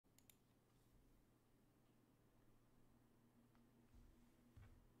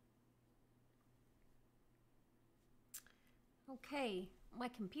Okay, my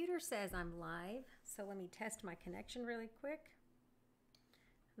computer says I'm live, so let me test my connection really quick.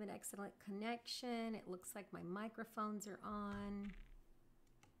 I have an excellent connection. It looks like my microphones are on.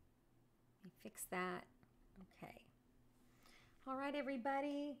 Let me fix that. Okay. All right,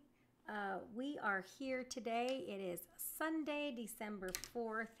 everybody. We are here today. It is Sunday, December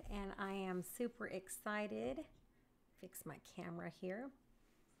 4th, and I am super excited. Fix my camera here.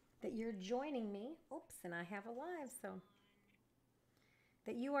 That you're joining me. Oops, and I have a live, so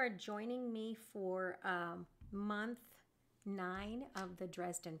that you are joining me for month 9 of the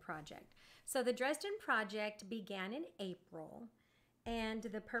Dresden Project. So the Dresden Project began in April, and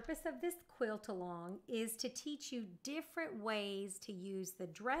the purpose of this quilt along is to teach you different ways to use the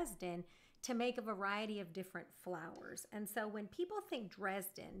Dresden to make a variety of different flowers. And so when people think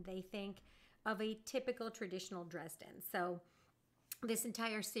Dresden, they think of a typical traditional Dresden. So this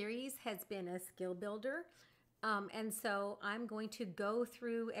entire series has been a skill builder. And so I'm going to go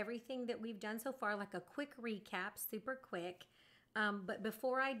through everything that we've done so far, like a quick recap, super quick. But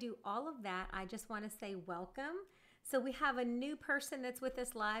before I do all of that, I just want to say welcome. So we have a new person that's with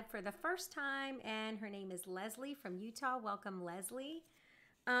us live for the first time, and her name is Leslie from Utah. Welcome, Leslie.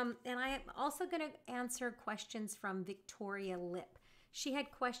 And I am also going to answer questions from Victoria Lip. She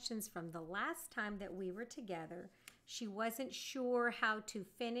had questions from the last time that we were together. She wasn't sure how to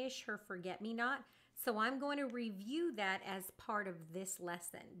finish her Forget-Me-Not. So I'm going to review that as part of this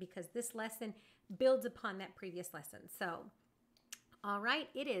lesson because this lesson builds upon that previous lesson. So, all right,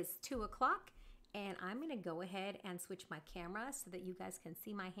 it is 2 o'clock and I'm going to go ahead and switch my camera so that you guys can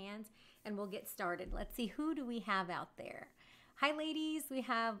see my hands and we'll get started. Let's see, who do we have out there? Hi, ladies. We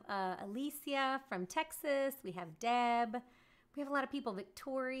have Alicia from Texas. We have Deb. We have a lot of people.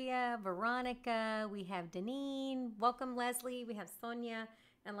 Victoria, Veronica. We have Deneen. Welcome, Leslie. We have Sonia.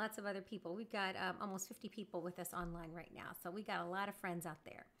 And lots of other people. We've got almost 50 people with us online right now. So we got a lot of friends out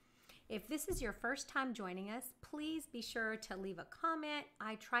there. If this is your first time joining us, please be sure to leave a comment.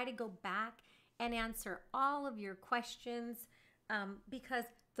 I try to go back and answer all of your questions because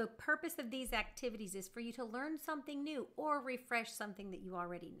the purpose of these activities is for you to learn something new or refresh something that you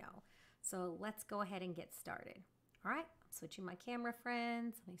already know. So let's go ahead and get started. All right, I'm switching my camera,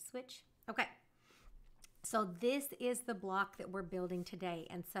 friends. Let me switch. Okay. So this is the block that we're building today.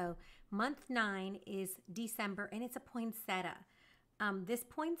 And so month 9 is December and it's a poinsettia. This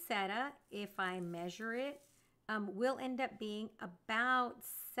poinsettia, if I measure it, will end up being about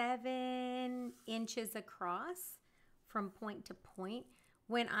 7 inches across from point to point.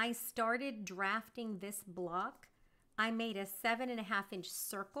 When I started drafting this block, I made a 7.5-inch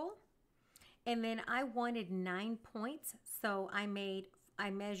circle and then I wanted 9 points. So I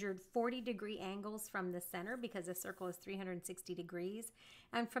measured 40-degree angles from the center because the circle is 360 degrees.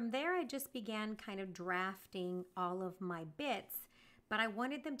 And from there, I just began kind of drafting all of my bits, but I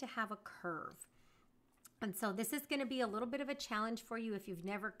wanted them to have a curve. And so this is going to be a little bit of a challenge for you if you've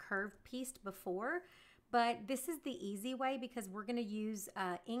never curved pieced before, but this is the easy way because we're going to use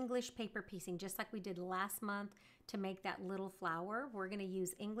English paper piecing just like we did last month to make that little flower. We're going to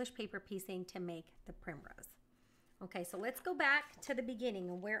use English paper piecing to make the primrose. Okay, so let's go back to the beginning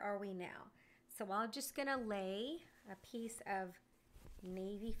and where are we now? So I'm just gonna lay a piece of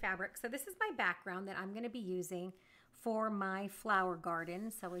navy fabric. So this is my background that I'm gonna be using for my flower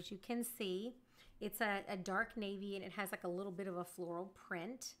garden. So as you can see, it's a dark navy and it has like a little bit of a floral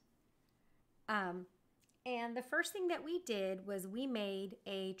print. And the first thing that we did was we made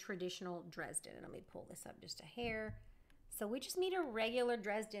a traditional Dresden. And let me pull this up just a hair. So we just made a regular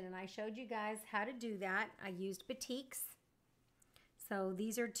Dresden and I showed you guys how to do that. I used batiks. So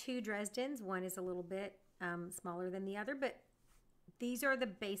these are 2 Dresdens. One is a little bit smaller than the other, but these are the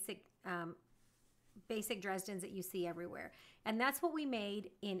basic Dresdens that you see everywhere. And that's what we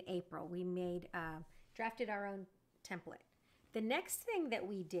made in April. We made, drafted our own template. The next thing that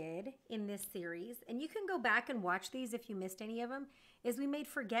we did in this series, and you can go back and watch these if you missed any of them, is we made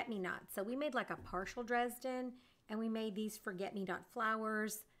Forget-Me-Not. So we made like a partial Dresden and we made these Forget-Me-Not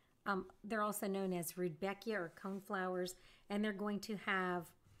flowers. They're also known as rudbeckia or coneflowers, and they're going to have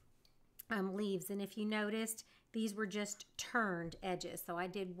leaves. And if you noticed, these were just turned edges. So I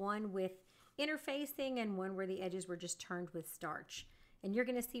did one with interfacing and one where the edges were just turned with starch. And you're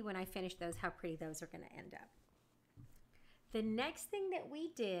going to see when I finish those how pretty those are going to end up. The next thing that we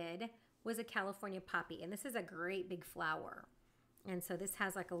did was a California poppy, and this is a great big flower. And so this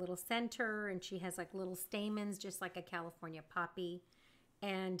has like a little center and she has like little stamens just like a California poppy.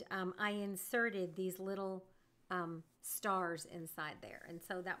 And I inserted these little stars inside there. And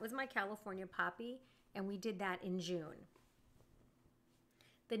so that was my California poppy and we did that in June.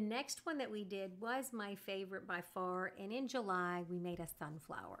 The next one that we did was my favorite by far, and in July we made a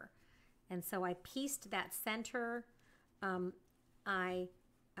sunflower. And so I pieced that center. I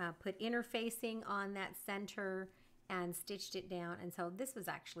put interfacing on that center and stitched it down. And so this was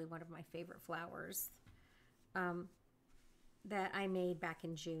actually one of my favorite flowers that I made back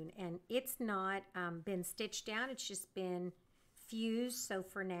in June. And it's not been stitched down, it's just been fused, so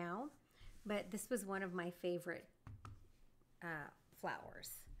for now. But this was one of my favorite flowers.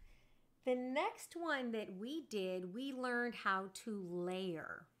 The next one that we did, we learned how to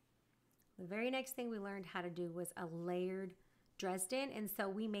layer. The very next thing we learned how to do was a layered Dresden, and so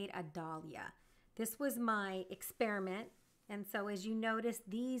we made a Dahlia. This was my experiment, and so as you notice,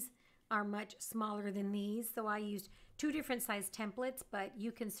 these are much smaller than these, so I used 2 different size templates, but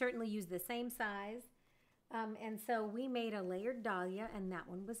you can certainly use the same size. And so we made a layered Dahlia, and that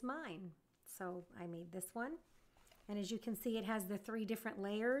one was mine. So I made this one, and as you can see, it has the 3 different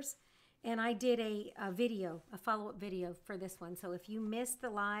layers. And I did a follow-up video for this one. So if you missed the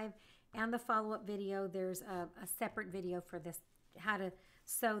live and the follow-up video, there's a separate video for this, how to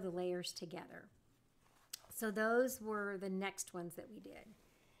sew the layers together. So those were the next ones that we did.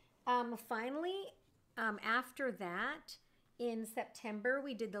 Finally, after that, in September,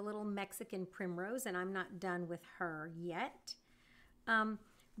 we did the little Mexican Primrose, and I'm not done with her yet.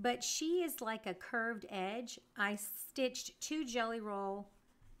 But she is like a curved edge. I stitched 2 jelly roll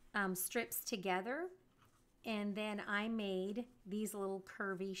strips together, and then I made these little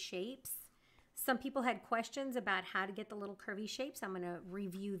curvy shapes. Some people had questions about how to get the little curvy shapes. I'm going to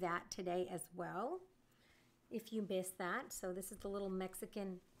review that today as well, if you missed that. So this is the little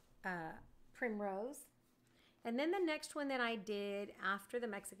Mexican Primrose. And then the next one that I did after the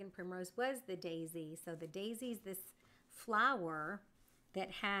Mexican Primrose was the Daisy. So the Daisy is this flower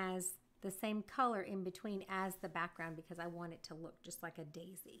that has the same color in between as the background because I want it to look just like a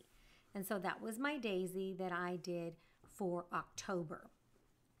daisy. And so that was my Daisy that I did for October.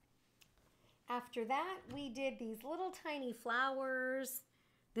 After that, we did these little tiny flowers.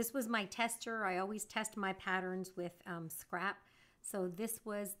 This was my tester. I always test my patterns with scrap. So this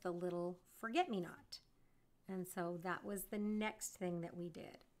was the little forget-me-not. And so that was the next thing that we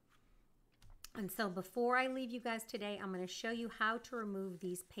did. And so before I leave you guys today, I'm going to show you how to remove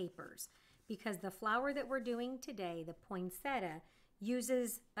these papers, because the flower that we're doing today, the poinsettia,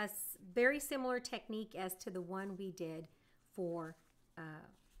 uses a very similar technique as to the one we did for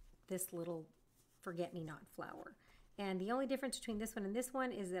this little forget-me-not flower. And the only difference between this one and this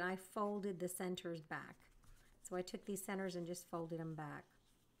one is that I folded the centers back. So I took these centers and just folded them back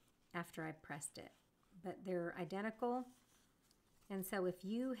after I pressed it. But they're identical. And so if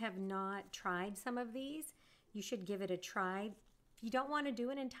you have not tried some of these, you should give it a try. If you don't want to do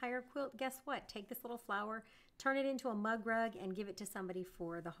an entire quilt, guess what? Take this little flower, turn it into a mug rug, and give it to somebody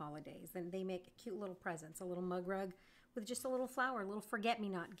for the holidays. And they make cute little presents, a little mug rug with just a little flower, a little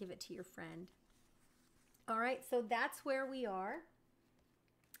forget-me-not. Give it to your friend. All right, so that's where we are.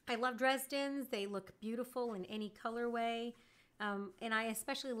 I love Dresdens. They look beautiful in any colorway. And I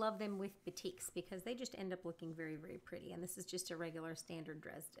especially love them with batiks because they just end up looking very, very pretty. And this is just a regular standard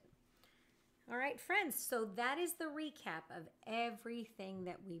Dresden. All right, friends, so that is the recap of everything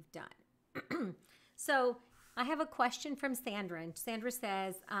that we've done. So I have a question from Sandra. And Sandra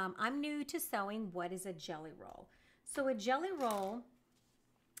says, I'm new to sewing. What is a jelly roll? So a jelly roll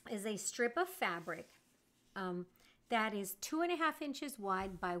is a strip of fabric that is 2.5 inches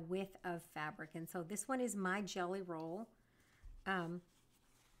wide by width of fabric. And so this one is my jelly roll.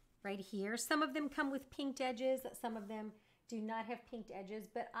 Right here. Some of them come with pinked edges. Some of them do not have pinked edges,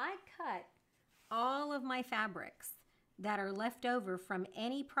 but I cut all of my fabrics that are left over from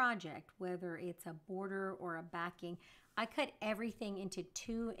any project, whether it's a border or a backing. I cut everything into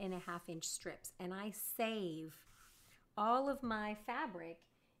 2.5 inch strips, and I save all of my fabric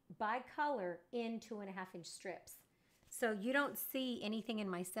by color in 2.5 inch strips. So you don't see anything in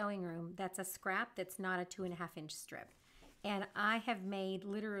my sewing room that's a scrap that's not a 2.5 inch strip. And I have made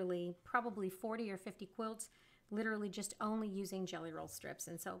literally probably 40 or 50 quilts, literally just only using jelly roll strips.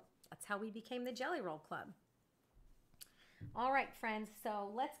 And so that's how we became the Jelly Roll Club. All right, friends,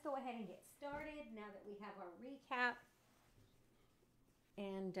 so let's go ahead and get started now that we have our recap.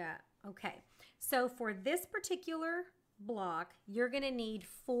 And okay, so for this particular block, you're going to need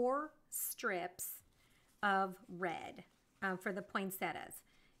 4 strips of red for the poinsettias.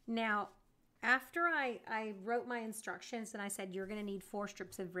 Now, after I wrote my instructions and I said you're going to need 4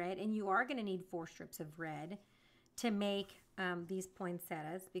 strips of red, and you are going to need 4 strips of red to make these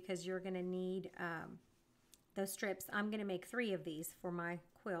poinsettias, because you're going to need those strips. I'm going to make 3 of these for my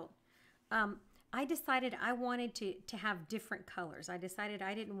quilt. I decided I wanted to have different colors. I decided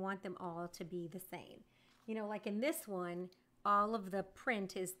I didn't want them all to be the same. You know, like in this one, all of the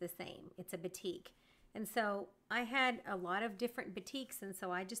print is the same. It's a batik. And so I had a lot of different batiks, and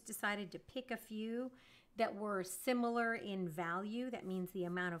so I just decided to pick a few that were similar in value. That means the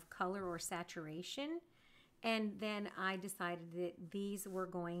amount of color or saturation. And then I decided that these were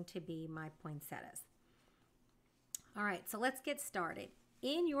going to be my poinsettias. All right, so let's get started.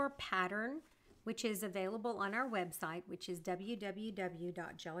 In your pattern, which is available on our website, which is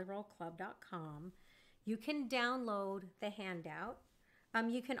www.jellyrollclub.com, you can download the handout.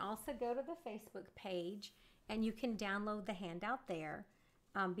 You can also go to the Facebook page and you can download the handout there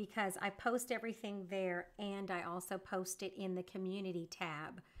because I post everything there, and I also post it in the community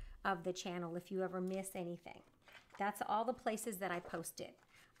tab of the channel if you ever miss anything. That's all the places that I post it.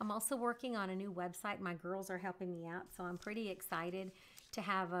 I'm also working on a new website. My girls are helping me out, so I'm pretty excited to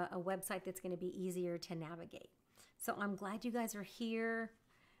have a website that's going to be easier to navigate. So I'm glad you guys are here.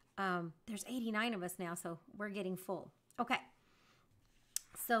 There's 89 of us now, so we're getting full. Okay.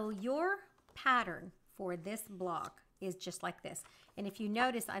 So your pattern for this block is just like this. And if you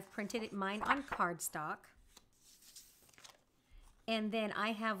notice, I've printed mine on cardstock. And then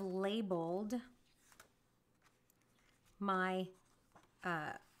I have labeled my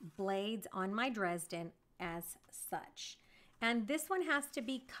blades on my Dresden as such. And this one has to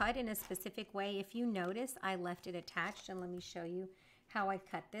be cut in a specific way. If you notice, I left it attached, and let me show you how I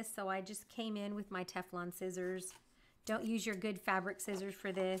cut this. So I just came in with my Teflon scissors. Don't use your good fabric scissors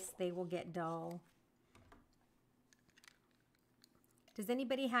for this. They will get dull. Does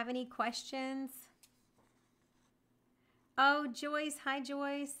anybody have any questions? Oh, Joyce. Hi,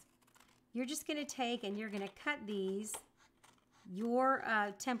 Joyce. You're just going to take and you're going to cut these. Your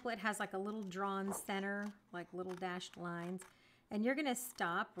template has like a little drawn center, like little dashed lines. And you're going to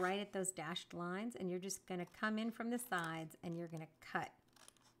stop right at those dashed lines, and you're just going to come in from the sides, and you're going to cut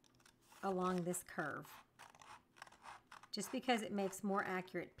along this curve. Just because it makes more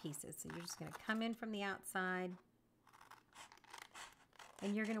accurate pieces. So you're just going to come in from the outside,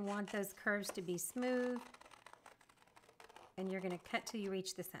 and you're going to want those curves to be smooth, and you're going to cut till you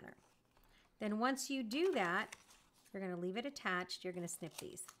reach the center. Then once you do that, you're going to leave it attached. You're going to snip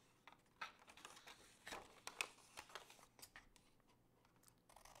these.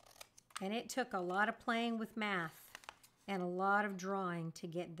 And it took a lot of playing with math and a lot of drawing to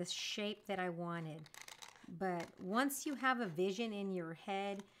get the shape that I wanted. But once you have a vision in your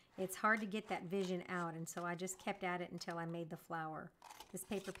head, it's hard to get that vision out. And so I just kept at it until I made the flower, this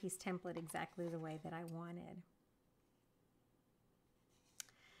paper piece template, exactly the way that I wanted.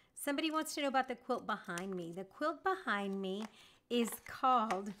 Somebody wants to know about the quilt behind me. The quilt behind me is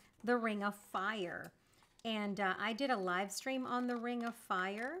called the Ring of Fire. And I did a live stream on the Ring of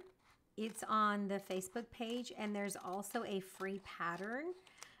Fire. It's on the Facebook page, and there's also a free pattern.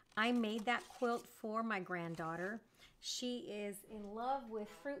 I made that quilt for my granddaughter. She is in love with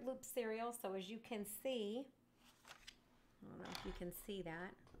Fruit Loop cereal, so as you can see, I don't know if you can see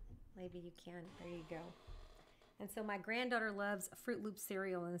that. Maybe you can. There you go. And so my granddaughter loves Fruit Loop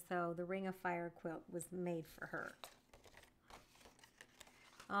cereal, and so the Ring of Fire quilt was made for her.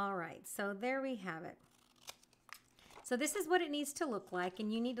 All right, so there we have it. So this is what it needs to look like,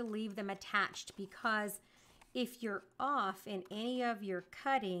 and you need to leave them attached, because if you're off in any of your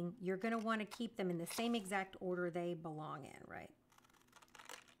cutting, you're going to want to keep them in the same exact order they belong in, right?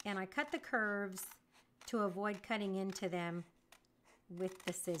 And I cut the curves to avoid cutting into them with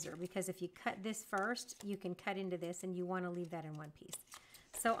the scissor, because if you cut this first, you can cut into this, and you want to leave that in one piece.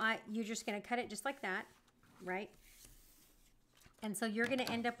 So you're just going to cut it just like that, right? And so you're going to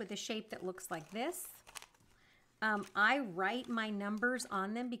end up with a shape that looks like this. I write my numbers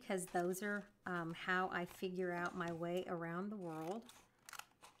on them because those are how I figure out my way around the world.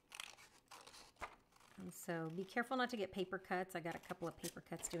 And so be careful not to get paper cuts. I got a couple of paper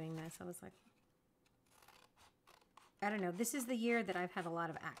cuts doing this. I was like, I don't know. This is the year that I've had a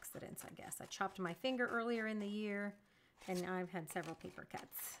lot of accidents, I guess. I chopped my finger earlier in the year, and I've had several paper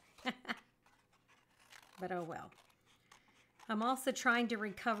cuts. But oh well. I'm also trying to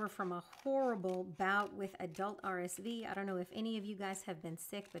recover from a horrible bout with adult RSV. I don't know if any of you guys have been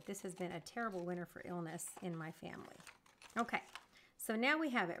sick, but this has been a terrible winter for illness in my family. Okay, so now we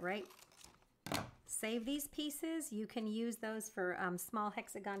have it, right? Save these pieces. You can use those for small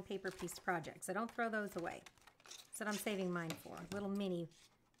hexagon paper piece projects. So don't throw those away. That's what I'm saving mine for, little mini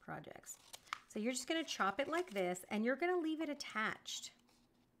projects. So you're just going to chop it like this, and you're going to leave it attached,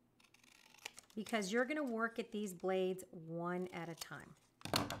 because you're going to work at these blades one at a time.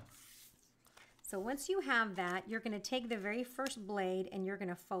 So once you have that, you're going to take the very first blade and you're going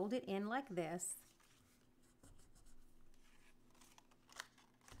to fold it in like this.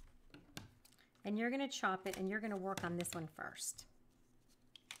 And you're going to chop it and you're going to work on this one first.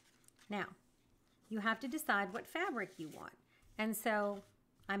 Now, you have to decide what fabric you want. And so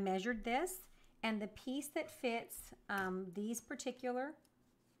I measured this, and the piece that fits these particular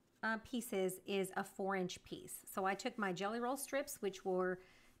pieces is a 4-inch piece. So I took my jelly roll strips, which were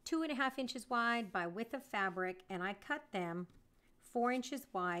 2.5 inches wide by width of fabric, and I cut them 4 inches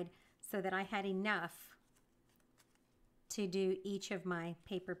wide so that I had enough to do each of my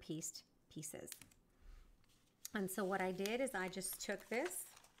paper pieced pieces. And so what I did is I just took this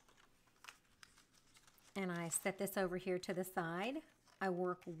and I set this over here to the side. I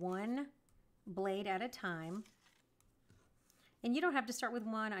work one blade at a time. And you don't have to start with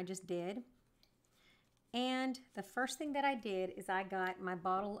one, I just did. And the first thing that I did is I got my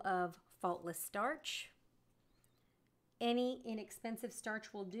bottle of faultless starch. Any inexpensive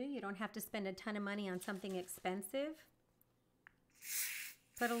starch will do. You don't have to spend a ton of money on something expensive.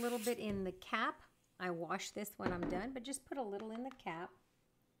 Put a little bit in the cap. I wash this when I'm done, but just put a little in the cap.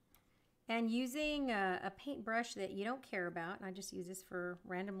 And using a paintbrush that you don't care about, and I just use this for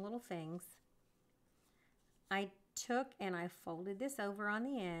random little things, I took and I folded this over on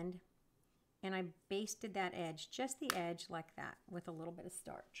the end and I basted that edge, just the edge like that, with a little bit of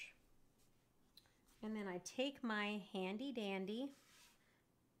starch. And then I take my handy dandy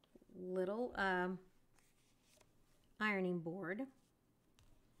little ironing board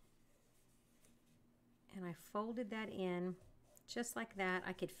and I folded that in just like that.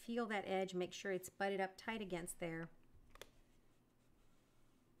 I could feel that edge, make sure it's butted up tight against there,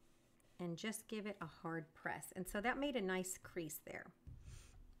 and just give it a hard press. And so that made a nice crease there.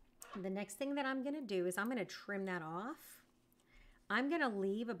 The next thing that I'm going to do is I'm going to trim that off. I'm going to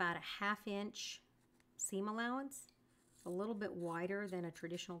leave about a 1/2 inch seam allowance, a little bit wider than a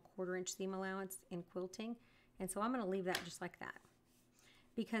traditional 1/4 inch seam allowance in quilting. And so I'm going to leave that just like that.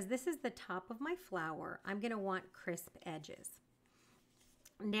 Because this is the top of my flower, I'm going to want crisp edges.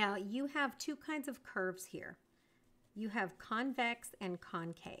 Now you have two kinds of curves here. You have convex and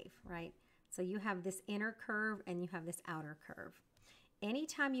concave, right? So you have this inner curve and you have this outer curve.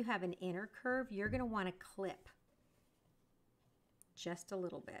 Anytime you have an inner curve, you're going to want to clip just a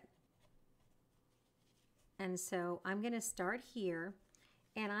little bit. And so I'm going to start here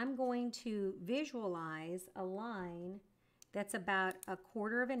and I'm going to visualize a line that's about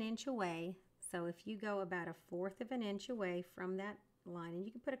 1/4 of an inch away. So if you go about 1/4 of an inch away from that line, and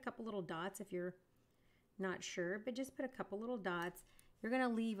you can put a couple little dots if you're not sure, but just put a couple little dots. You're going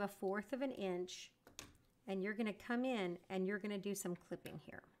to leave 1/4 of an inch and you're going to come in and you're going to do some clipping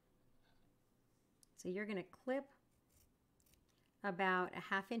here. So you're going to clip about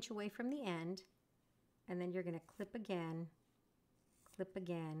 1/2 inch away from the end, and then you're going to clip again, clip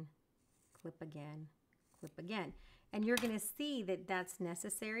again, clip again, clip again. And you're going to see that that's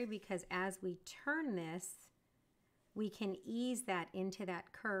necessary because as we turn this, we can ease that into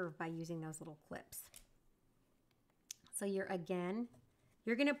that curve by using those little clips. So you're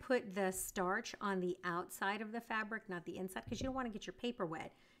going to put the starch on the outside of the fabric, not the inside, because you don't want to get your paper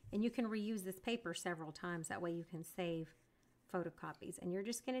wet. And you can reuse this paper several times. That way you can save photocopies. And you're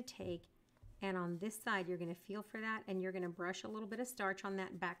just going to take, and on this side, you're going to feel for that, and you're going to brush a little bit of starch on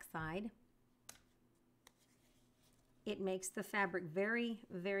that back side. It makes the fabric very,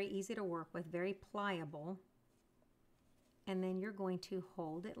 very easy to work with, very pliable. And then you're going to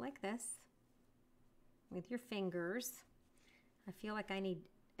hold it like this with your fingers. I feel like I need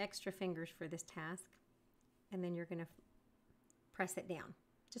extra fingers for this task. And then you're going to press it down,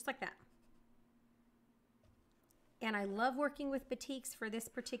 just like that. And I love working with batiks for this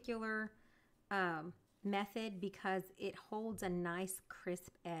particular method because it holds a nice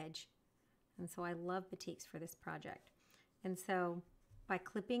crisp edge. And so I love batiks for this project. And so by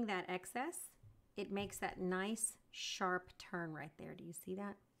clipping that excess, it makes that nice sharp turn right there. Do you see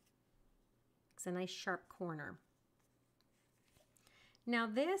that? It's a nice sharp corner. Now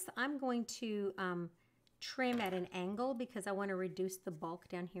this, I'm going to trim at an angle because I want to reduce the bulk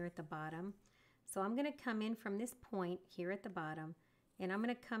down here at the bottom. So I'm going to come in from this point here at the bottom, and I'm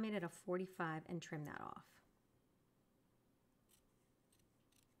going to come in at a 45 and trim that off.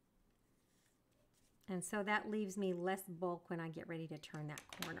 And so that leaves me less bulk when I get ready to turn that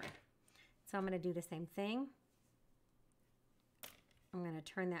corner. So I'm going to do the same thing. I'm going to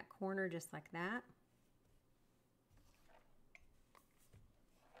turn that corner just like that.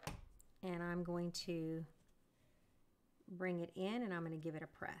 And I'm going to bring it in and I'm going to give it a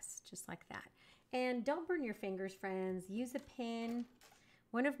press just like that. And don't burn your fingers, friends. Use a pin.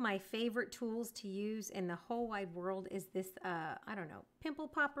 One of my favorite tools to use in the whole wide world is this, I don't know, pimple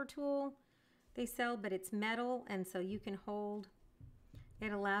popper tool they sell, but it's metal, and so you can hold,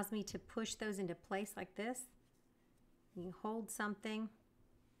 it allows me to push those into place like this. You can hold something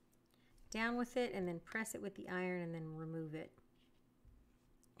down with it and then press it with the iron and then remove it.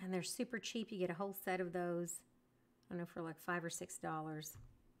 And they're super cheap. You get a whole set of those, I don't know, for like $5 or $6.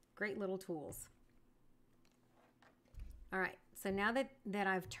 Great little tools. All right, so now that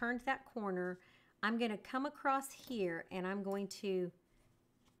I've turned that corner, I'm going to come across here and I'm going to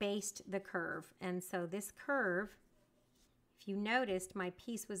baste the curve. And so this curve, if you noticed, my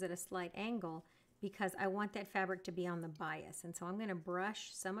piece was at a slight angle because I want that fabric to be on the bias. And so I'm going to brush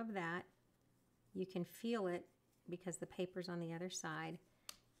some of that. You can feel it because the paper's on the other side.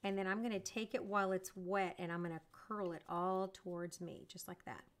 And then I'm going to take it while it's wet and I'm going to curl it all towards me, just like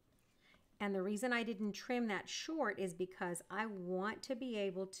that. And the reason I didn't trim that short is because I want to be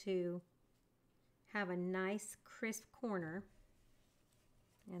able to have a nice crisp corner.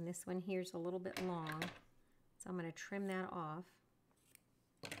 And this one here is a little bit long, so I'm going to trim that off.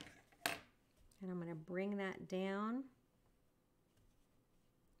 And I'm going to bring that down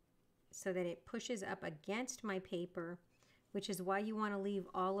so that it pushes up against my paper, which is why you want to leave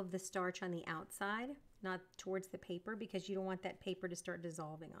all of the starch on the outside, not towards the paper, because you don't want that paper to start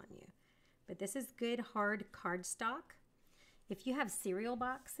dissolving on you. But this is good hard cardstock. If you have cereal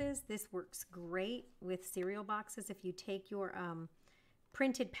boxes, this works great with cereal boxes. If you take your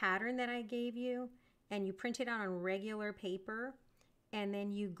printed pattern that I gave you and you print it out on regular paper and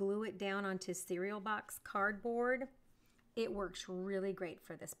then you glue it down onto cereal box cardboard, it works really great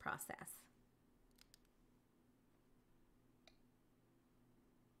for this process.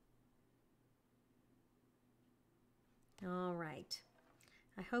 All right.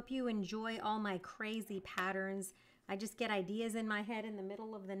 I hope you enjoy all my crazy patterns. I just get ideas in my head in the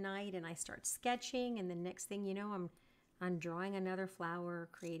middle of the night and I start sketching, and the next thing you know, I'm drawing another flower,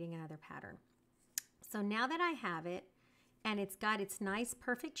 creating another pattern. So now that I have it and it's got its nice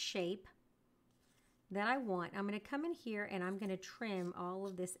perfect shape that I want, I'm going to come in here and I'm going to trim all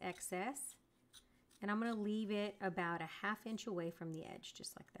of this excess, and I'm going to leave it about a ½ inch away from the edge,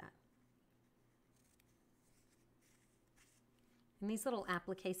 just like that. And these little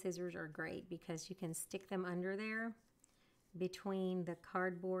applique scissors are great because you can stick them under there between the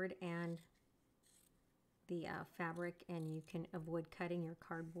cardboard and the fabric, and you can avoid cutting your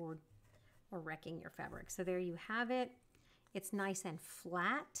cardboard or wrecking your fabric. So there you have it. It's nice and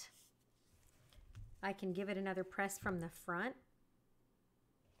flat. I can give it another press from the front.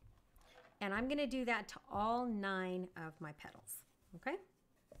 And I'm going to do that to all 9 of my petals, okay?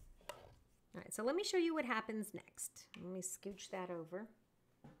 All right, so let me show you what happens next. Let me scooch that over.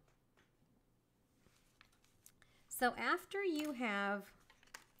 So after you have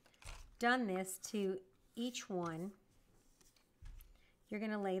done this to each one, you're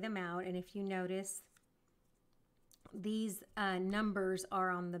going to lay them out, and if you notice, these numbers are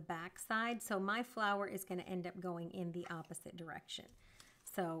on the back side, so my flower is going to end up going in the opposite direction.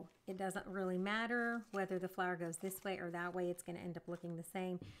 So it doesn't really matter whether the flower goes this way or that way, it's going to end up looking the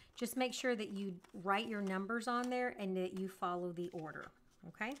same. Just make sure that you write your numbers on there and that you follow the order,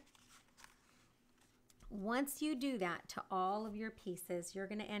 okay? Once you do that to all of your pieces, you're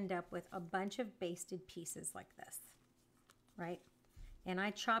going to end up with a bunch of basted pieces like this, right? And I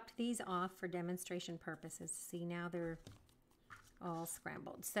chopped these off for demonstration purposes. See, now they're all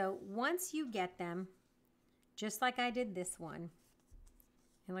scrambled. So once you get them, just like I did this one,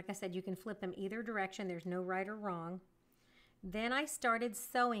 and like I said, you can flip them either direction. There's no right or wrong. Then I started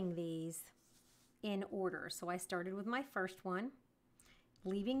sewing these in order. So I started with my first one.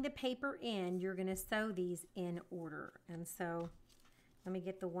 Leaving the paper in, you're going to sew these in order. And so let me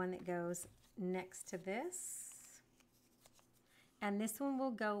get the one that goes next to this. And this one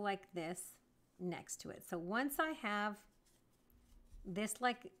will go like this next to it. So once I have this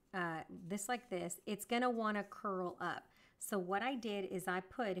like this, it's going to want to curl up. So what I did is I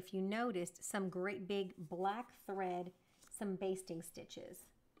put, if you noticed, some great big black thread, some basting stitches.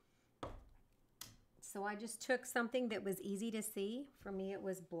 So I just took something that was easy to see. For me, it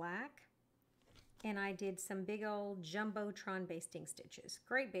was black. And I did some big old Jumbotron basting stitches.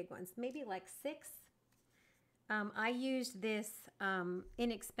 Great big ones, maybe like 6. I used this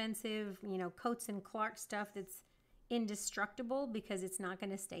inexpensive, you know, Coats and Clark stuff that's indestructible because it's not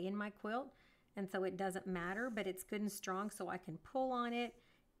going to stay in my quilt. And so it doesn't matter, but it's good and strong, so I can pull on it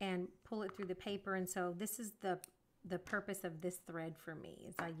and pull it through the paper. And so this is the purpose of this thread for me,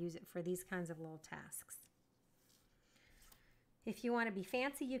 is I use it for these kinds of little tasks. If you want to be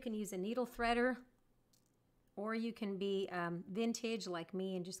fancy, you can use a needle threader Or you can be vintage like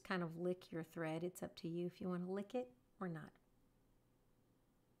me and just kind of lick your thread. It's up to you if you want to lick it or not.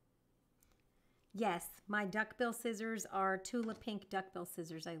 Yes, my duckbill scissors are Tula Pink duckbill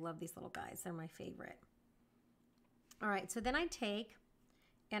scissors. I love these little guys. They're my favorite. All right, so then I take,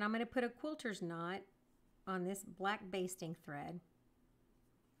 and I'm going to put a quilter's knot on this black basting thread.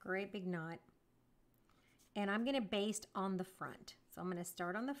 Great big knot. And I'm going to baste on the front. So I'm going to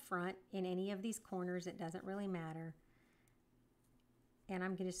start on the front in any of these corners. It doesn't really matter. And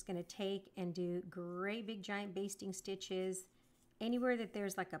I'm just going to take and do great big giant basting stitches. Anywhere that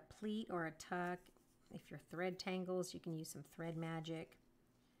there's like a pleat or a tuck. If your thread tangles, you can use some thread magic.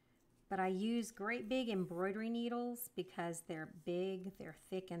 But I use great big embroidery needles because they're big, they're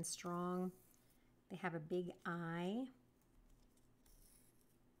thick and strong. They have a big eye.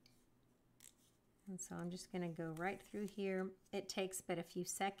 And so I'm just going to go right through here. It takes but a few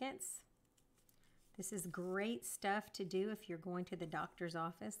seconds. This is great stuff to do if you're going to the doctor's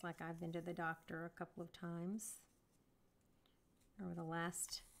office, like I've been to the doctor a couple of times over the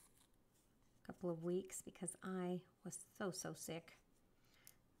last couple of weeks because I was so sick.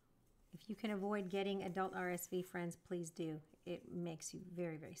 If you can avoid getting adult RSV, friends, please do. It makes you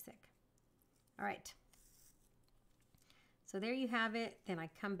very sick. All right. So there you have it. Then I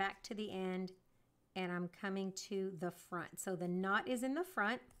come back to the end and I'm coming to the front. So the knot is in the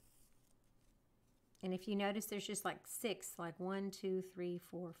front. And if you notice, there's just like 6, like 1, 2, 3,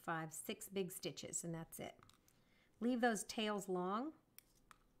 4, 5, 6 big stitches, and that's it. Leave those tails long,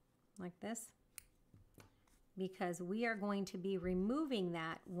 like this, because we are going to be removing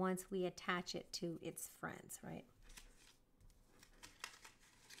that once we attach it to its friends, right?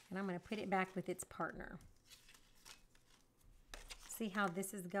 And I'm going to put it back with its partner. See how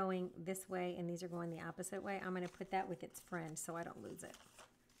this is going this way and these are going the opposite way? I'm going to put that with its friend so I don't lose it.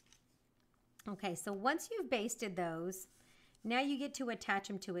 Okay, so once you've basted those, now you get to attach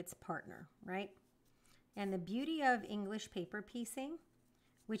them to its partner, right? And the beauty of English paper piecing,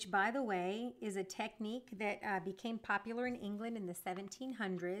 which by the way is a technique that became popular in England in the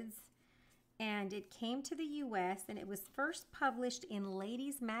 1700s, and it came to the US and it was first published in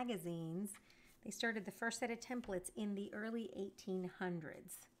ladies' magazines. They started the first set of templates in the early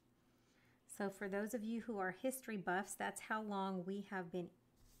 1800s. So for those of you who are history buffs, that's how long we have been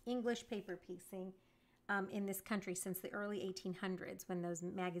English paper piecing in this country, since the early 1800s when those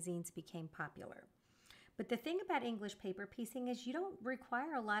magazines became popular. But the thing about English paper piecing is you don't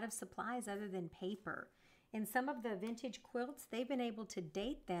require a lot of supplies other than paper. In some of the vintage quilts, they've been able to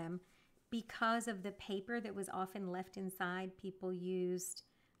date them because of the paper that was often left inside. People used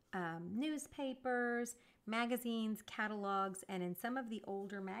newspapers, magazines, catalogs, and in some of the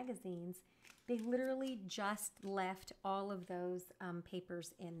older magazines, they literally just left all of those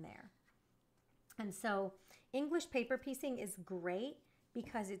papers in there. And so English paper piecing is great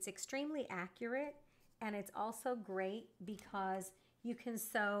because it's extremely accurate, and it's also great because you can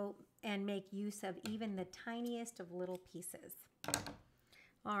sew and make use of even the tiniest of little pieces.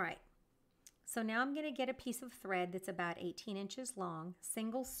 All right. So now I'm going to get a piece of thread that's about 18 inches long,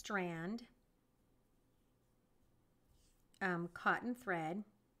 single strand, cotton thread.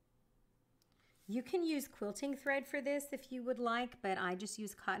 You can use quilting thread for this if you would like, but I just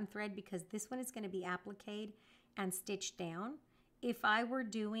use cotton thread because this one is going to be appliqued and stitched down. If I were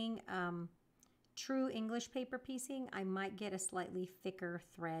doing true English paper piecing, I might get a slightly thicker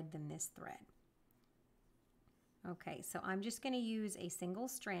thread than this thread. Okay, so I'm just going to use a single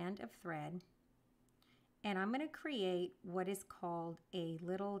strand of thread. And I'm going to create what is called a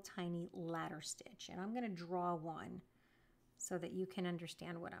little tiny ladder stitch. And I'm going to draw one so that you can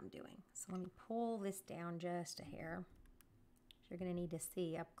understand what I'm doing. So let me pull this down just a hair. You're going to need to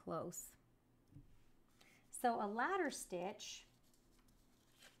see up close. So a ladder stitch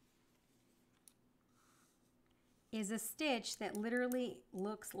is a stitch that literally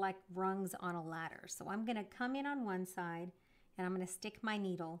looks like rungs on a ladder. So I'm going to come in on one side and I'm going to stick my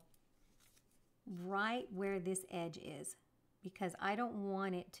needle right where this edge is because I don't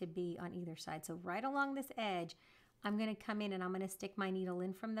want it to be on either side. So right along this edge, I'm going to come in and I'm going to stick my needle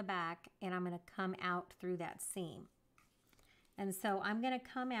in from the back and I'm going to come out through that seam. And so I'm going to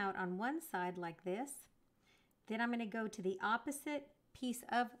come out on one side like this. Then I'm going to go to the opposite piece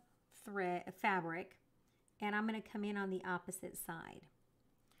of fabric and I'm going to come in on the opposite side.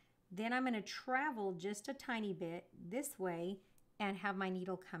 Then I'm going to travel just a tiny bit this way and have my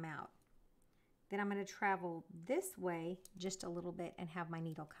needle come out. Then I'm going to travel this way just a little bit and have my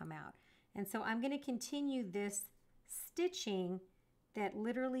needle come out. And so I'm going to continue this stitching that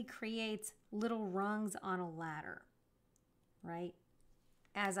literally creates little rungs on a ladder, right?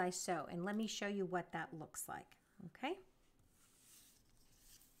 as I sew. And let me show you what that looks like, okay?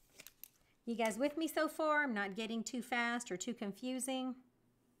 You guys with me so far? I'm not getting too fast or too confusing.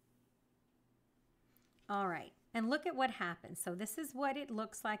 All right, and look at what happens. So this is what it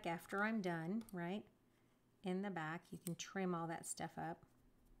looks like after I'm done, right? In the back, you can trim all that stuff up.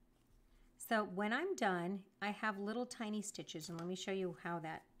 So when I'm done, I have little tiny stitches, and let me show you how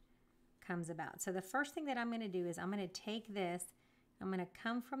that comes about. So the first thing that I'm going to do is I'm going to take this, I'm going to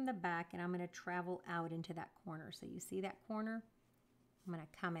come from the back, and I'm going to travel out into that corner. So you see that corner? I'm going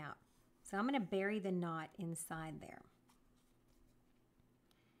to come out. So I'm going to bury the knot inside there.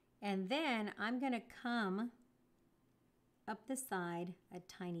 And then I'm going to come up the side a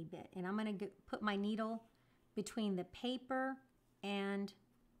tiny bit. And I'm going to put my needle between the paper and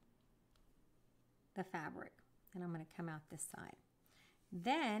the fabric. And I'm going to come out this side.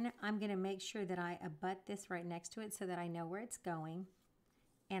 Then I'm going to make sure that I abut this right next to it so that I know where it's going.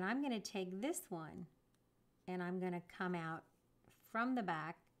 And I'm going to take this one and I'm going to come out from the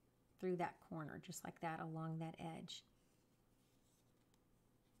back through that corner, just like that, along that edge.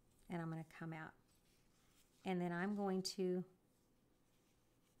 And I'm going to come out. And then I'm going to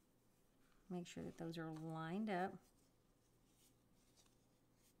make sure that those are lined up.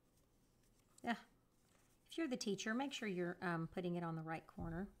 Yeah. If you're the teacher, make sure you're putting it on the right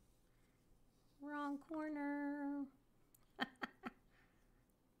corner. Wrong corner.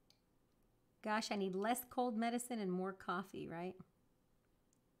 Gosh, I need less cold medicine and more coffee, right?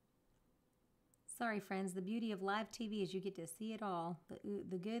 Sorry, friends. The beauty of live TV is you get to see it all.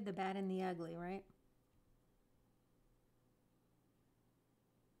 The good, the bad, and the ugly, right?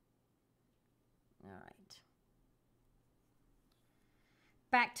 All right.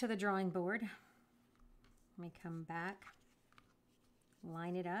 Back to the drawing board. Let me come back,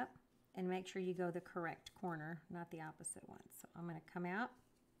 line it up, and make sure you go the correct corner, not the opposite one. So I'm going to come out.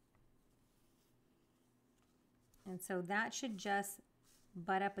 And so that should just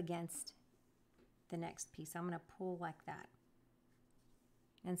butt up against the next piece. I'm going to pull like that.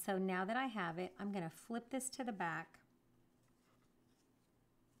 And so now that I have it, I'm going to flip this to the back.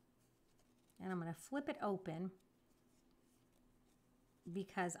 And I'm going to flip it open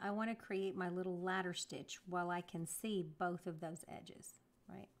because I want to create my little ladder stitch while I can see both of those edges,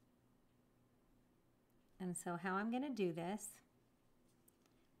 right? And so how I'm going to do this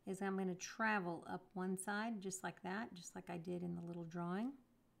is I'm going to travel up one side just like that, just like I did in the little drawing.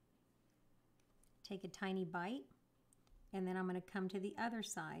 Take a tiny bite, and then I'm going to come to the other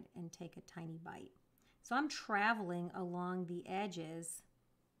side and take a tiny bite. So I'm traveling along the edges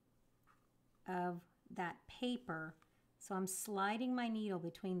of that paper. So I'm sliding my needle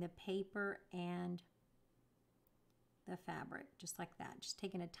between the paper and the fabric, just like that. Just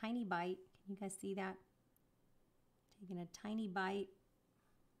taking a tiny bite. Can you guys see that? Taking a tiny bite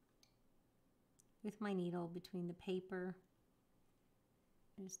with my needle between the paper.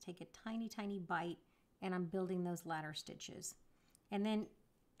 I just take a tiny, tiny bite, and I'm building those ladder stitches. And then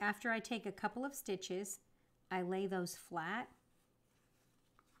after I take a couple of stitches, I lay those flat,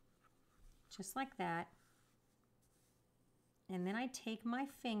 just like that. And then I take my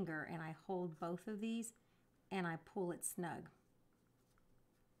finger and I hold both of these and I pull it snug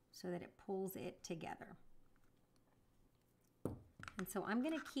so that it pulls it together. And so I'm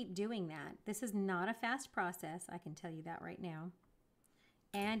going to keep doing that. This is not a fast process, I can tell you that right now.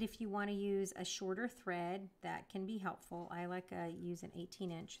 And if you want to use a shorter thread, that can be helpful. I like to use an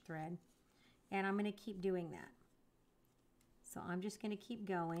 18-inch thread. And I'm going to keep doing that. So I'm just going to keep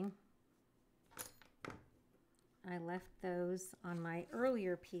going. I left those on my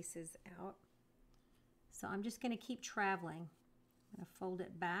earlier pieces out. So I'm just going to keep traveling. I'm going to fold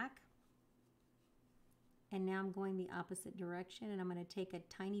it back. And now I'm going the opposite direction, and I'm going to take a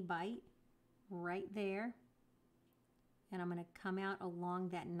tiny bite right there. And I'm going to come out along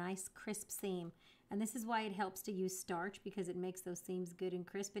that nice crisp seam. And this is why it helps to use starch, because it makes those seams good and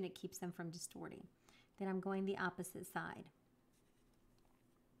crisp and it keeps them from distorting. Then I'm going the opposite side.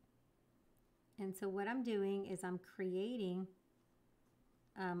 And so what I'm doing is I'm creating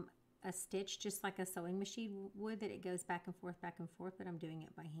a stitch just like a sewing machine would, that it goes back and forth, but I'm doing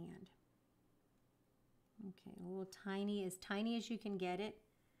it by hand. Okay, a little tiny as you can get it.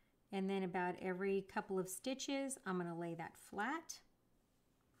 And then about every couple of stitches, I'm going to lay that flat,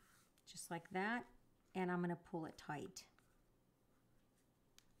 just like that, and I'm going to pull it tight,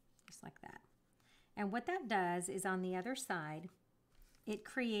 just like that. And what that does is on the other side, it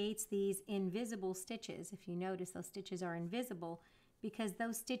creates these invisible stitches. If you notice, those stitches are invisible because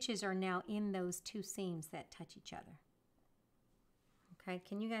those stitches are now in those two seams that touch each other. Okay,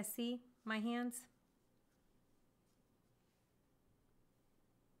 can you guys see my hands?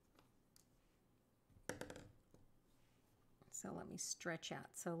 So let me stretch out.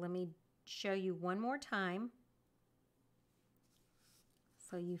 So let me show you one more time.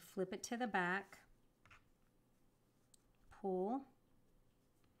 So you flip it to the back, pull.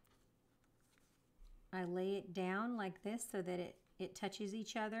 I lay it down like this so that it touches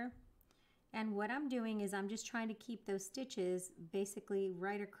each other. And what I'm doing is I'm just trying to keep those stitches basically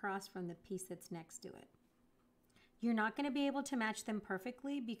right across from the piece that's next to it. You're not going to be able to match them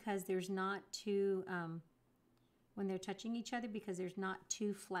perfectly because there's not two, when they're touching each other, because there's not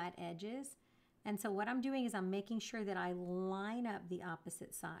two flat edges. And so what I'm doing is I'm making sure that I line up the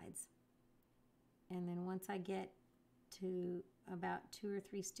opposite sides. And then once I get to about 2 or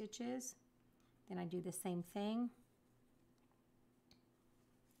 3 stitches, then I do the same thing.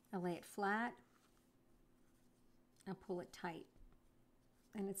 I lay it flat, I pull it tight.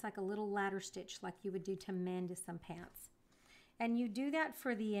 And it's like a little ladder stitch like you would do to mend some pants. And you do that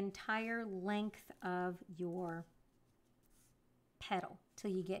for the entire length of your petal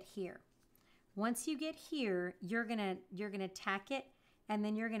till you get here. Once you get here, you're gonna tack it, and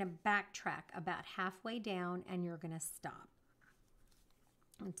then you're gonna backtrack about halfway down and you're gonna stop.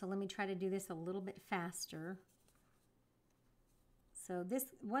 And so let me try to do this a little bit faster. So this,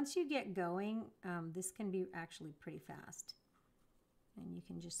 once you get going, this can be actually pretty fast. And you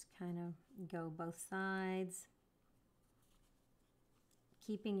can just kind of go both sides.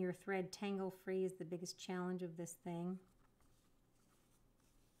 Keeping your thread tangle free is the biggest challenge of this thing.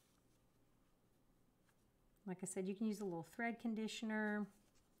 Like I said, you can use a little thread conditioner,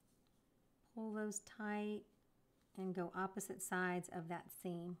 pull those tight, and go opposite sides of that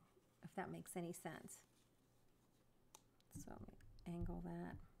seam, if that makes any sense. So let me angle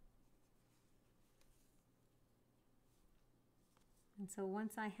that. And so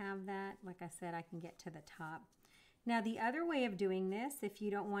once I have that, like I said, I can get to the top. Now the other way of doing this, if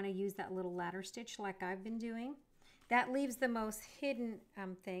you don't want to use that little ladder stitch like I've been doing, that leaves the most hidden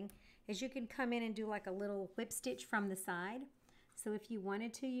thing, is you can come in and do like a little whip stitch from the side. So if you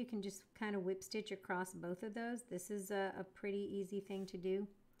wanted to, you can just kind of whip stitch across both of those. This is a pretty easy thing to do.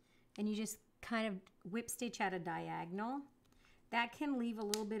 And you just kind of whip stitch at a diagonal. That can leave a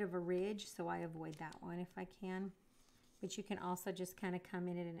little bit of a ridge, so I avoid that one if I can. But you can also just kind of come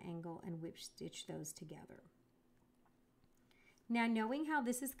in at an angle and whip stitch those together. Now, knowing how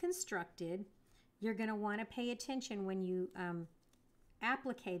this is constructed, you're going to want to pay attention when you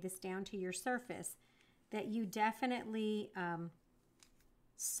applique this down to your surface, that you definitely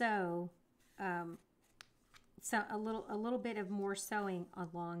sew a little bit of more sewing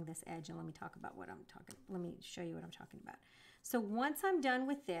along this edge. And let me show you what I'm talking about. So once I'm done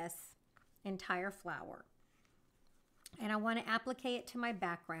with this entire flower, and I want to applique it to my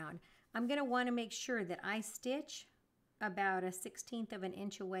background, I'm going to want to make sure that I stitch about 1/16 of an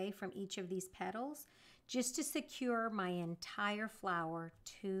inch away from each of these petals, just to secure my entire flower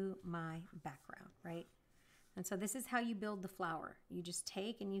to my background, right? And so this is how you build the flower. You just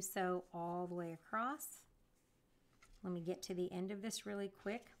take and you sew all the way across. Let me get to the end of this really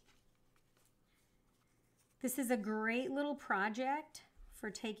quick. This is a great little project for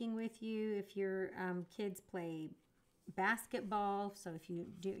taking with you if your kids play basketball. So if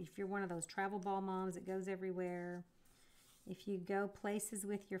you're one of those travel ball moms that goes everywhere, if you go places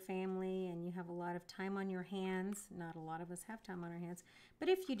with your family and you have a lot of time on your hands, not a lot of us have time on our hands, but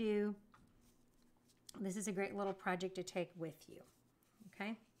if you do, this is a great little project to take with you,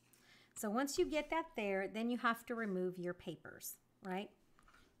 okay? So once you get that there, then you have to remove your papers, right?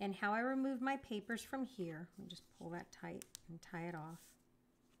 And how I remove my papers from here, let me just pull that tight and tie it off.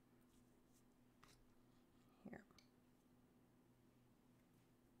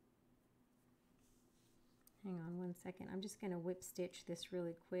 Hang on one second. I'm just going to whip stitch this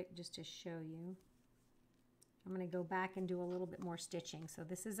really quick just to show you. I'm going to go back and do a little bit more stitching. So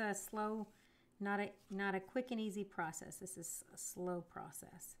this is a slow, not a quick and easy process. This is a slow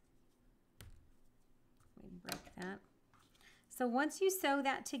process. Let me break that. So once you sew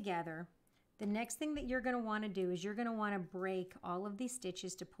that together, the next thing that you're going to want to do is you're going to want to break all of these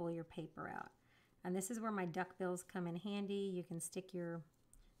stitches to pull your paper out. And this is where my duck bills come in handy. You can stick your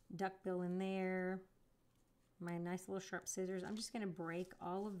duck bill in there. My nice little sharp scissors. I'm just going to break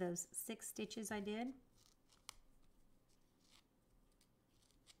all of those 6 stitches I did.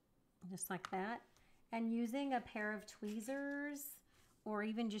 Just like that. And using a pair of tweezers or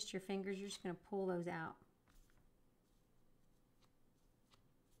even just your fingers, you're just going to pull those out.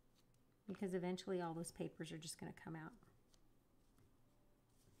 Because eventually all those papers are just going to come out.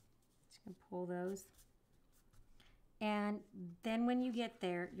 Just going to pull those. And then when you get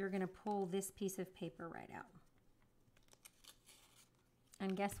there, you're going to pull this piece of paper right out.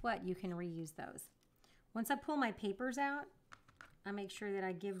 And guess what? You can reuse those. Once I pull my papers out, I make sure that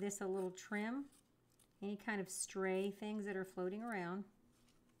I give this a little trim. Any kind of stray things that are floating around.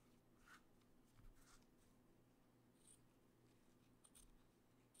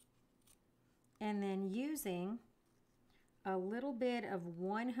 And then using a little bit of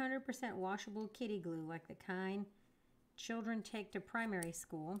 100% washable kitty glue, like the kind children take to primary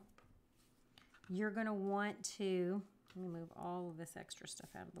school, you're going to want to, let me move all of this extra stuff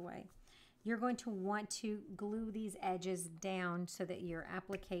out of the way. You're going to want to glue these edges down so that your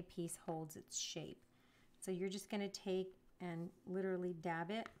applique piece holds its shape. So you're just going to take and literally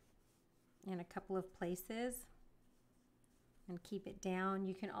dab it in a couple of places and keep it down.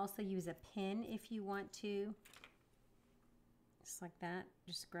 You can also use a pin if you want to. Just like that.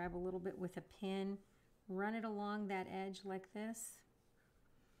 Just grab a little bit with a pin, run it along that edge like this,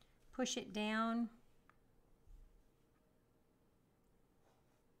 push it down,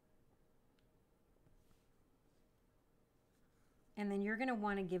 and then you're going to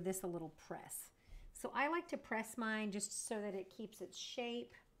want to give this a little press. So I like to press mine just so that it keeps its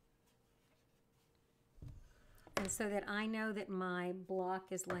shape and so that I know that my block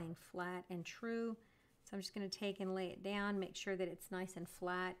is laying flat and true. So I'm just going to take and lay it down, make sure that it's nice and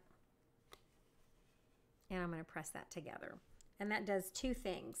flat, and I'm going to press that together. And that does two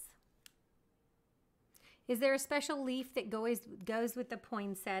things. Is there a special leaf that goes with the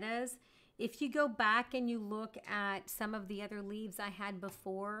poinsettias? If you go back and you look at some of the other leaves I had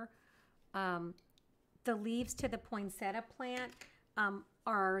before, the leaves to the poinsettia plant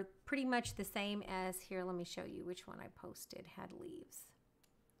are pretty much the same as, here, let me show you which one I posted had leaves.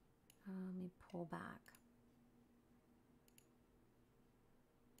 Let me pull back.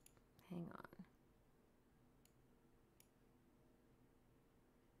 Hang on.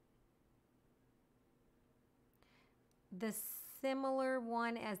 The similar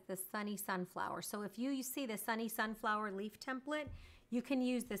one as the Sunny Sunflower. So if you see the Sunny Sunflower leaf template, you can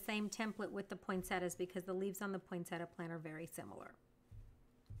use the same template with the poinsettias because the leaves on the poinsettia plant are very similar.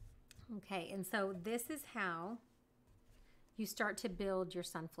 Okay, and so this is how you start to build your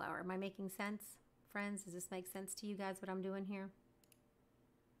sunflower. Am I making sense, friends? Does this make sense to you guys, what I'm doing here?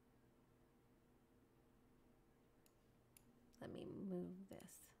 Let me move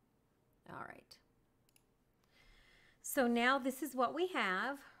this. All right. So now this is what we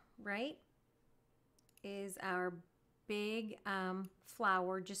have, right? Is our big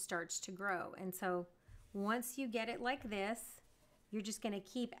flower just starts to grow. And so once you get it like this, you're just going to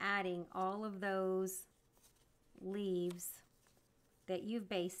keep adding all of those leaves that you've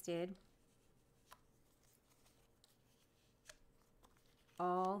basted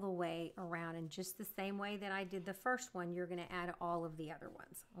all the way around. And just the same way that I did the first one, you're going to add all of the other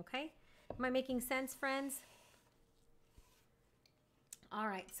ones. Okay? Am I making sense, friends? All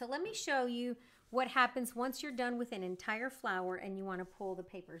right, so let me show you what happens once you're done with an entire flower and you want to pull the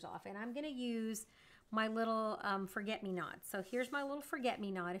papers off. And I'm going to use my little forget-me-not. So here's my little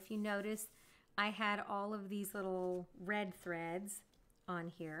forget-me-not. If you notice, I had all of these little red threads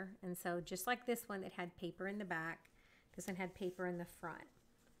on here. And so just like this one that had paper in the back, this one had paper in the front.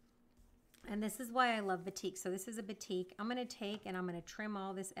 And this is why I love batik. So this is a batik. I'm going to take and I'm going to trim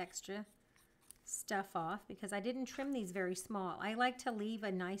all this extra stuff off because I didn't trim these very small. I like to leave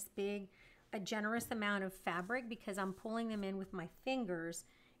a nice big, a generous amount of fabric because I'm pulling them in with my fingers,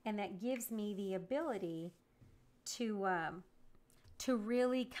 and that gives me the ability to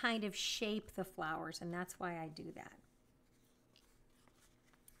really kind of shape the flowers, and that's why I do that.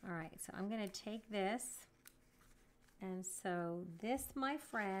 All right, so I'm going to take this, and so this, my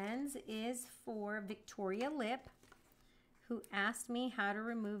friends, is for Victoria Lip, who asked me how to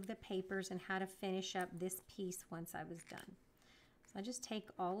remove the papers and how to finish up this piece once I was done. So I just take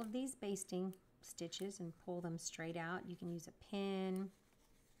all of these basting stitches and pull them straight out. You can use a pin.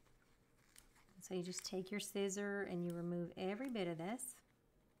 So you just take your scissor and you remove every bit of this.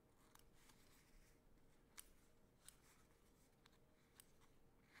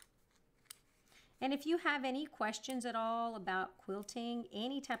 And if you have any questions at all about quilting,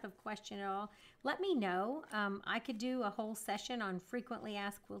 any type of question at all, let me know. I could do a whole session on frequently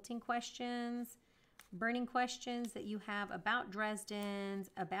asked quilting questions, burning questions that you have about Dresden's,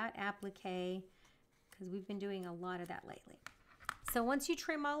 about applique, because we've been doing a lot of that lately. So once you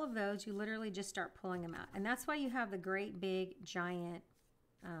trim all of those, you literally just start pulling them out. And that's why you have the great big giant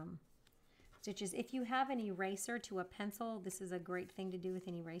stitches. If you have an eraser to a pencil, this is a great thing to do with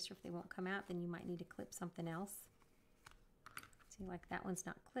an eraser. If they won't come out, then you might need to clip something else. See, like that one's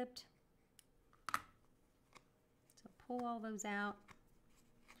not clipped. So pull all those out.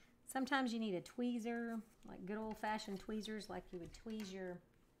 Sometimes you need a tweezer, like good old-fashioned tweezers, like you would tweeze your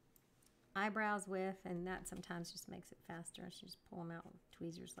eyebrows with, and that sometimes just makes it faster. I should just pull them out with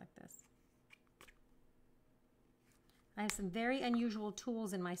tweezers like this. I have some very unusual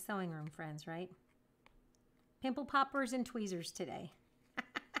tools in my sewing room, friends, right? Pimple poppers and tweezers today.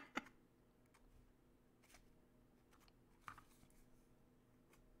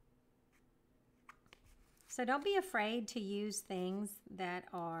 So don't be afraid to use things that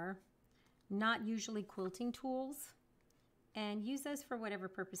are not usually quilting tools, and use those for whatever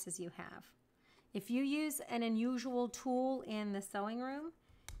purposes you have. If you use an unusual tool in the sewing room,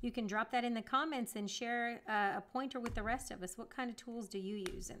 you can drop that in the comments and share a pointer with the rest of us. What kind of tools do you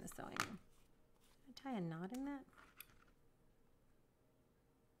use in the sewing room? Did I tie a knot in that?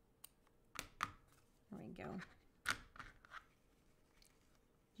 There we go.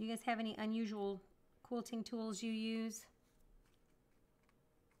 Do you guys have any unusual quilting tools you use?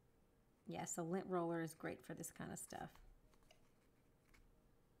 Yes, a lint roller is great for this kind of stuff.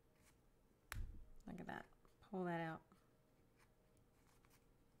 Look at that. Pull that out.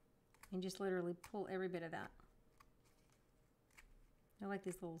 And just literally pull every bit of that. I like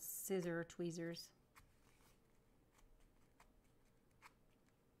these little scissor tweezers.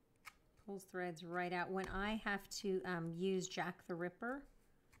 Pulls threads right out. When I have to use Jack the Ripper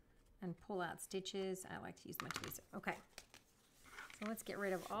and pull out stitches, I like to use my tweezer. Okay, so let's get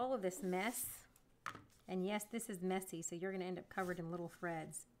rid of all of this mess. And yes, this is messy, so you're going to end up covered in little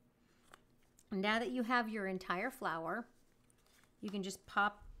threads. Now that you have your entire flower, you can just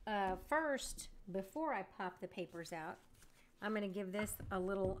pop, first, before I pop the papers out, I'm going to give this a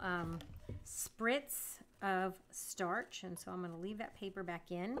little spritz of starch. And so I'm going to leave that paper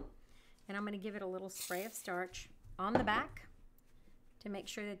back in, and I'm going to give it a little spray of starch on the back to make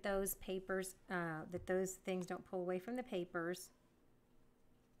sure that those papers, that those things don't pull away from the papers.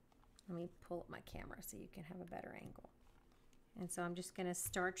 Let me pull up my camera so you can have a better angle. And so I'm just going to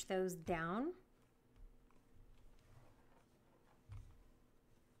starch those down.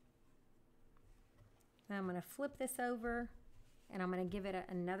 Now I'm going to flip this over, and I'm going to give it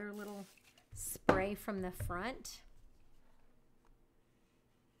another little spray from the front.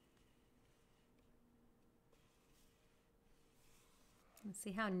 And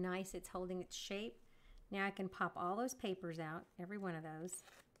see how nice it's holding its shape. Now I can pop all those papers out, every one of those.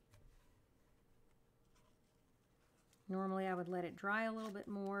 Normally I would let it dry a little bit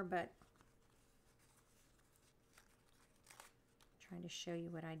more, but I'm trying to show you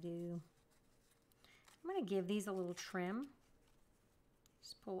what I do. I'm going to give these a little trim.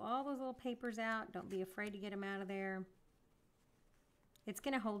 Just pull all those little papers out. Don't be afraid to get them out of there. It's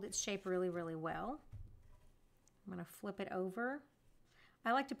going to hold its shape really, really well. I'm going to flip it over.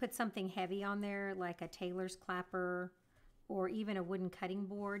 I like to put something heavy on there, like a tailor's clapper or even a wooden cutting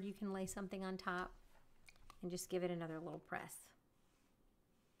board. You can lay something on top and just give it another little press.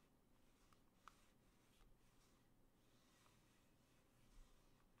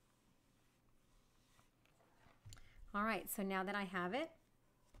 All right, so now that I have it,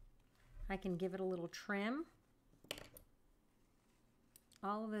 I can give it a little trim.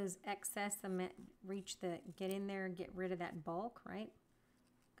 All of those excess, get in there and get rid of that bulk, right?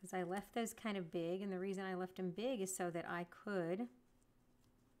 Because I left those kind of big, and the reason I left them big is so that I could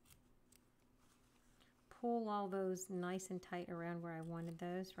pull all those nice and tight around where I wanted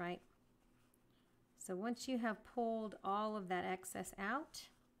those, right? So once you have pulled all of that excess out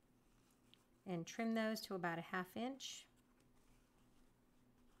and trim those to about a 1/2 inch,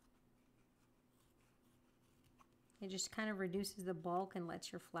 it just kind of reduces the bulk and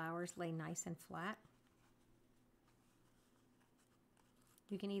lets your flowers lay nice and flat.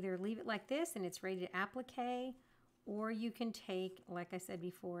 You can either leave it like this and it's ready to applique, or you can take, like I said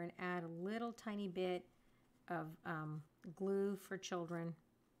before, and add a little tiny bit of glue for children.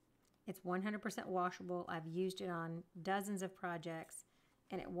 It's 100% washable. I've used it on dozens of projects,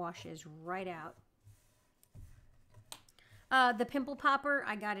 and it washes right out. The pimple popper,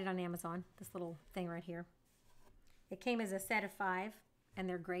 I got it on Amazon, this little thing right here. It came as a set of 5, and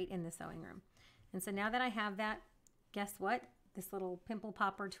they're great in the sewing room. And so now that I have that, guess what? This little pimple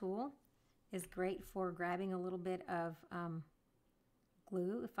popper tool is great for grabbing a little bit of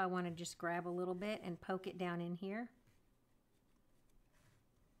glue if I want to just grab a little bit and poke it down in here.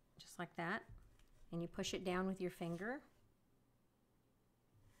 Just like that. And you push it down with your finger.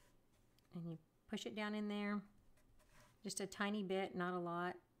 And you push it down in there. Just a tiny bit, not a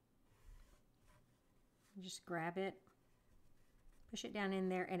lot. You just grab it, push it down in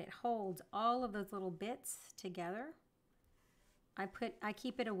there, and it holds all of those little bits together. I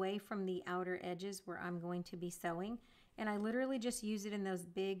keep it away from the outer edges where I'm going to be sewing, and I literally just use it in those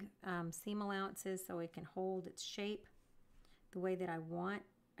big seam allowances so it can hold its shape the way that I want.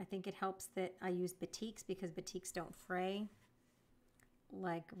 I think it helps that I use batiks because batiks don't fray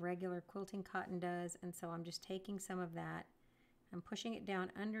like regular quilting cotton does. And so I'm just taking some of that. I'm pushing it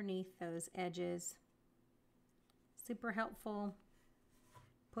down underneath those edges. Super helpful.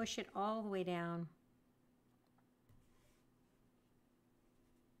 Push it all the way down.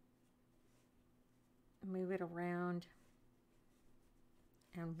 Move it around.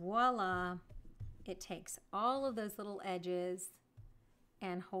 And voila, it takes all of those little edges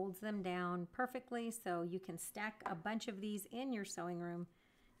and holds them down perfectly, so you can stack a bunch of these in your sewing room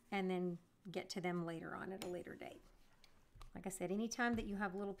and then get to them later on at a later date. Like I said, anytime that you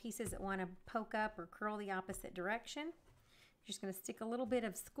have little pieces that want to poke up or curl the opposite direction, you're just going to stick a little bit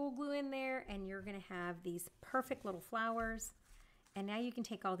of school glue in there and you're going to have these perfect little flowers. And now you can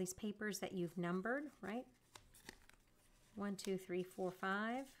take all these papers that you've numbered, right? 1, 2, 3, 4,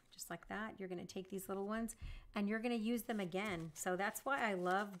 5, just like that. You're going to take these little ones and you're going to use them again. So that's why I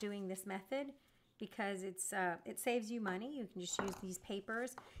love doing this method, because it saves you money. You can just use these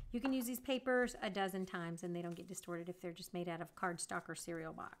papers. You can use these papers a dozen times and they don't get distorted if they're just made out of cardstock or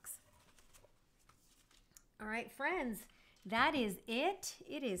cereal box. All right, friends, that is it.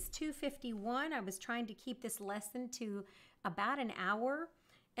 It is 2:51. I was trying to keep this lesson to about an hour.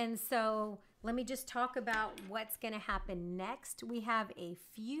 And so let me just talk about what's going to happen next. We have a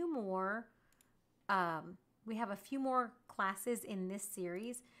few more classes in this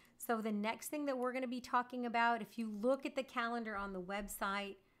series. So the next thing that we're going to be talking about, if you look at the calendar on the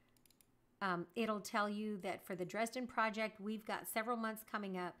website, it'll tell you that for the Dresden project, we've got several months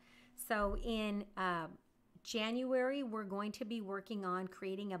coming up. So in January, we're going to be working on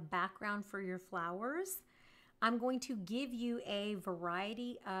creating a background for your flowers. I'm going to give you a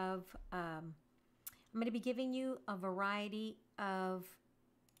variety of,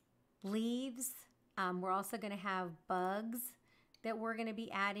 leaves. We're also going to have bugs that we're going to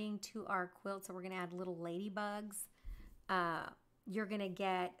be adding to our quilt. So we're going to add little ladybugs. You're going to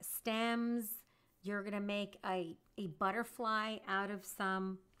get stems. You're going to make a butterfly out of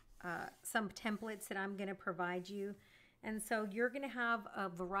some templates that I'm going to provide you. And so you're going to have a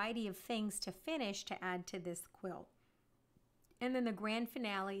variety of things to finish to add to this quilt. And then the grand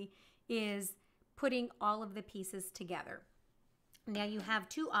finale is putting all of the pieces together. Now you have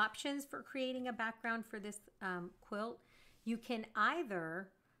two options for creating a background for this quilt. You can either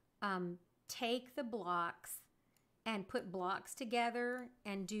take the blocks and put blocks together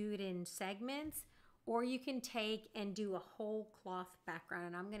and do it in segments, or you can take and do a whole cloth background.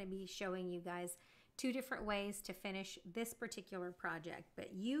 And I'm going to be showing you guys two different ways to finish this particular project.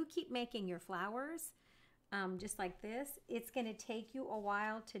 But you keep making your flowers just like this. It's going to take you a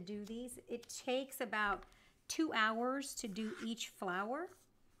while to do these. It takes about 2 hours to do each flower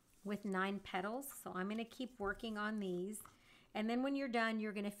with 9 petals. So I'm going to keep working on these. And then when you're done,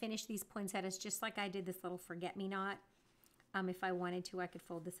 you're going to finish these poinsettias just like I did this little forget-me-not. If I wanted to, I could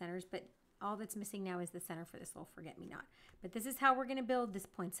fold the centers, but all that's missing now is the center for this little forget-me-not. But this is how we're going to build this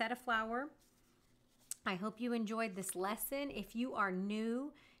poinsettia flower. I hope you enjoyed this lesson. If you are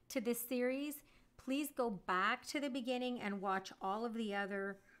new to this series, please go back to the beginning and watch all of the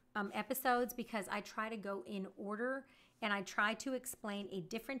other episodes, because I try to go in order and I try to explain a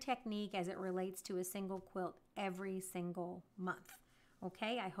different technique as it relates to a single quilt every single month.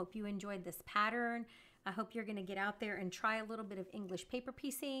 Okay, I hope you enjoyed this pattern. I hope you're going to get out there and try a little bit of English paper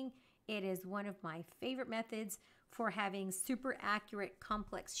piecing. It is one of my favorite methods for having super accurate,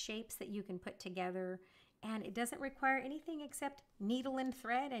 complex shapes that you can put together. And it doesn't require anything except needle and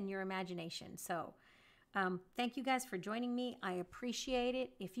thread and your imagination. So thank you guys for joining me. I appreciate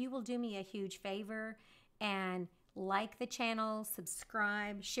it. If you will do me a huge favor and like the channel,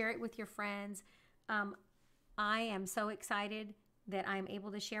 subscribe, share it with your friends. I am so excited that I'm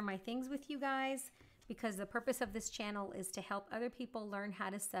able to share my things with you guys, because the purpose of this channel is to help other people learn how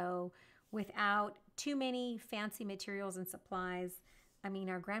to sew without too many fancy materials and supplies. I mean,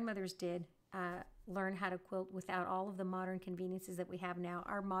 our grandmothers did learn how to quilt without all of the modern conveniences that we have now.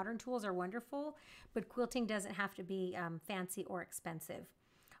 Our modern tools are wonderful, but quilting doesn't have to be fancy or expensive.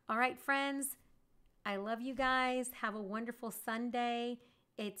 All right, friends, I love you guys. Have a wonderful Sunday.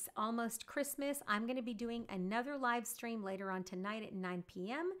 It's almost Christmas. I'm going to be doing another live stream later on tonight at 9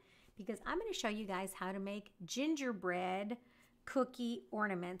 p.m. because I'm going to show you guys how to make gingerbread cookie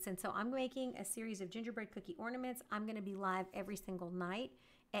ornaments. And so I'm making a series of gingerbread cookie ornaments. I'm going to be live every single night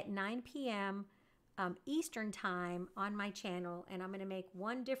at 9 p.m. Eastern time on my channel. And I'm going to make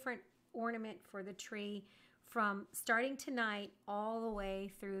one different ornament for the tree from starting tonight all the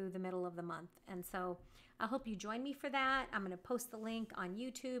way through the middle of the month. And so I hope you join me for that. I'm going to post the link on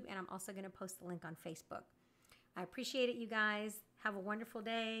YouTube, and I'm also going to post the link on Facebook. I appreciate it, you guys. Have a wonderful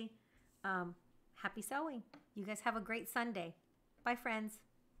day. Happy sewing. You guys have a great Sunday. Bye, friends.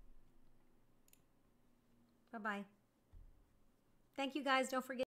 Bye-bye. Thank you, guys. Don't forget.